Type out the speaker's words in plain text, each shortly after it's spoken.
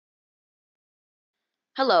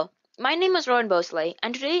Hello, my name is Rohan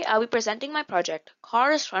and today I'll be presenting my project,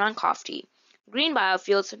 Cars Run on Coffee, Green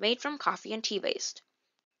Biofuels Made from Coffee and Tea Waste.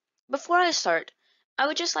 Before I start, I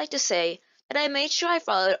would just like to say that I made sure I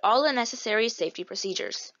followed all the necessary safety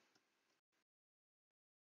procedures.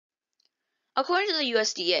 According to the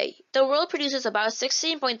USDA, the world produces about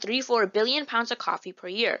 16.34 billion pounds of coffee per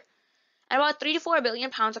year, and about 3 to 4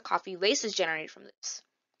 billion pounds of coffee waste is generated from this.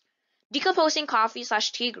 Decomposing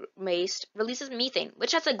coffee/tea waste releases methane,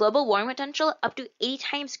 which has a global warming potential up to 8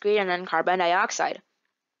 times greater than carbon dioxide.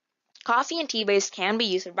 Coffee and tea waste can be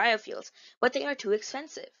used for biofuels, but they are too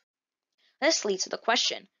expensive. This leads to the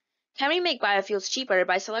question, can we make biofuels cheaper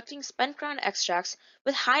by selecting spent ground extracts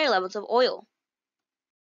with higher levels of oil?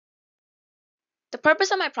 The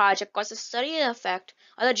purpose of my project was to study the effect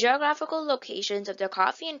of the geographical locations of the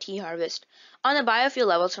coffee and tea harvest on the biofuel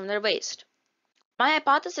levels from their waste. My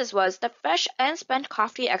hypothesis was that fresh and spent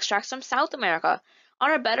coffee extracts from South America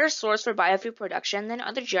are a better source for biofuel production than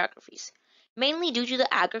other geographies, mainly due to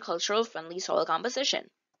the agricultural-friendly soil composition.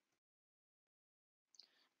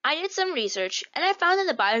 I did some research and I found that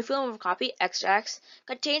the biofuel from coffee extracts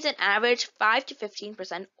contains an average 5 to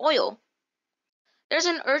 15% oil. There's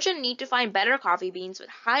an urgent need to find better coffee beans with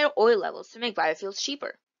higher oil levels to make biofuels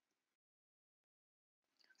cheaper.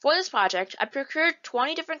 For this project, I procured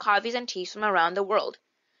 20 different coffees and teas from around the world.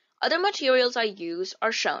 Other materials I used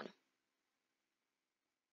are shown.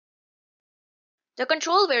 The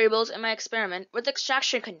control variables in my experiment were the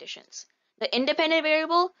extraction conditions. The independent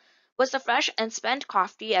variable was the fresh and spent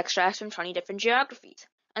coffee extracts from 20 different geographies,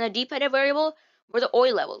 and the dependent variable were the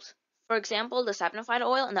oil levels, for example, the saponified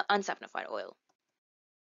oil and the unsaponified oil.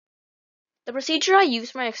 The procedure I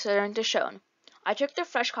used for my experiment is shown. I took the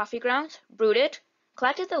fresh coffee grounds, brewed it,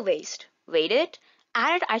 collected the waste, weighed it,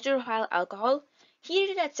 added isopropyl alcohol,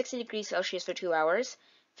 heated it at 60 degrees Celsius for 2 hours,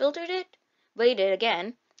 filtered it, weighed it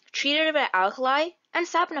again, treated it with alkali, and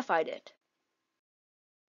saponified it.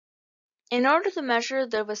 In order to measure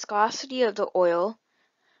the viscosity of the oil,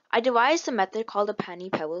 I devised a method called the penny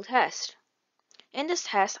pebble test. In this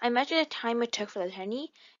test, I measured the time it took for the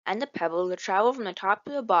penny and the pebble to travel from the top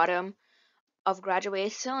to the bottom of a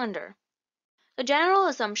graduated cylinder. The general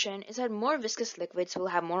assumption is that more viscous liquids will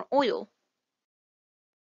have more oil.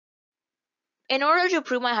 In order to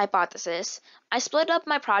prove my hypothesis, I split up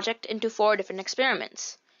my project into 4 different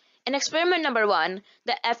experiments. In experiment number 1,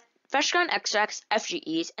 the fresh ground extracts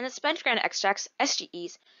FGEs and the spent ground extracts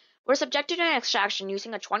SGEs were subjected to an extraction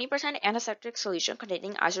using a 20% antiseptic solution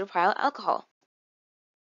containing isopropyl alcohol.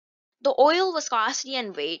 The oil viscosity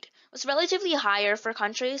and weight was relatively higher for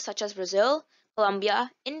countries such as Brazil, Colombia,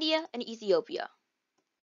 India, and Ethiopia.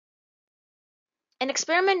 In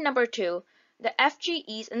experiment number 2, the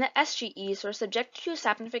FGEs and the SGEs were subjected to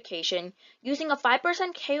saponification using a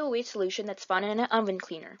 5% KOH solution that's found in an oven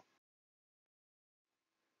cleaner.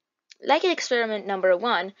 Like in experiment number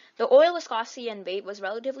 1, the oil viscosity and weight was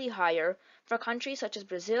relatively higher for countries such as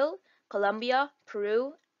Brazil, Colombia,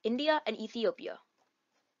 Peru, India, and Ethiopia.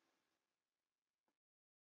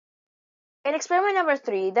 In experiment number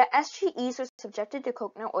 3, the SGEs were subjected to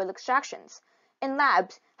coconut oil extractions. In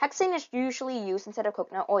labs, hexane is usually used instead of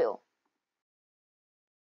coconut oil.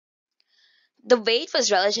 The weight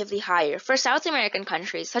was relatively higher for South American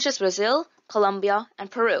countries such as Brazil, Colombia, and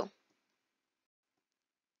Peru.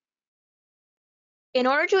 In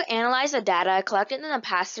order to analyze the data I collected in the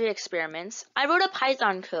past 3 experiments, I wrote a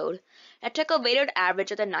Python code that took a weighted average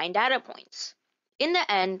of the 9 data points. In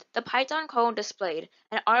the end, the Python code displayed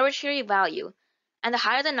an arbitrary value, and the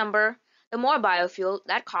higher the number, the more biofuel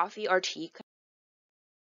that coffee or tea could.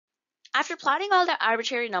 After plotting all the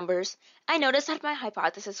arbitrary numbers, I noticed that my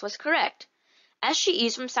hypothesis was correct.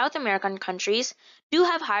 SGEs from South American countries do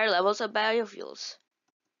have higher levels of biofuels.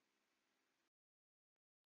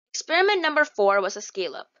 Experiment number 4 was a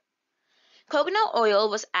scale-up. Coconut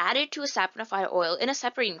oil was added to a saponified oil in a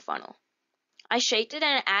separating funnel. I shaked it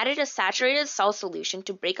and added a saturated salt solution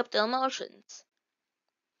to break up the emulsions.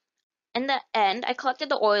 In the end, I collected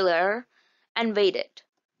the oil layer and weighed it.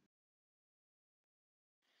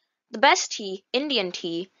 The best tea, Indian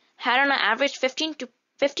tea, had on average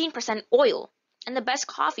 15% oil, and the best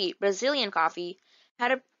coffee, Brazilian coffee,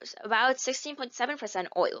 had about 16.7%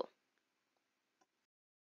 oil.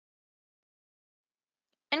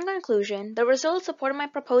 In conclusion, the results supported my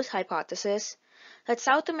proposed hypothesis that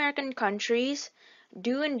South American countries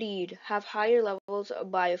do indeed have higher levels of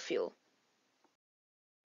biofuel.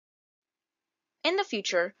 In the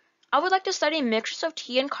future, I would like to study mixtures of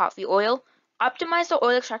tea and coffee oil, optimize the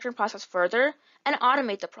oil extraction process further, and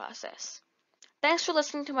automate the process. Thanks for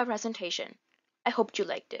listening to my presentation. I hope you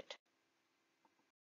liked it.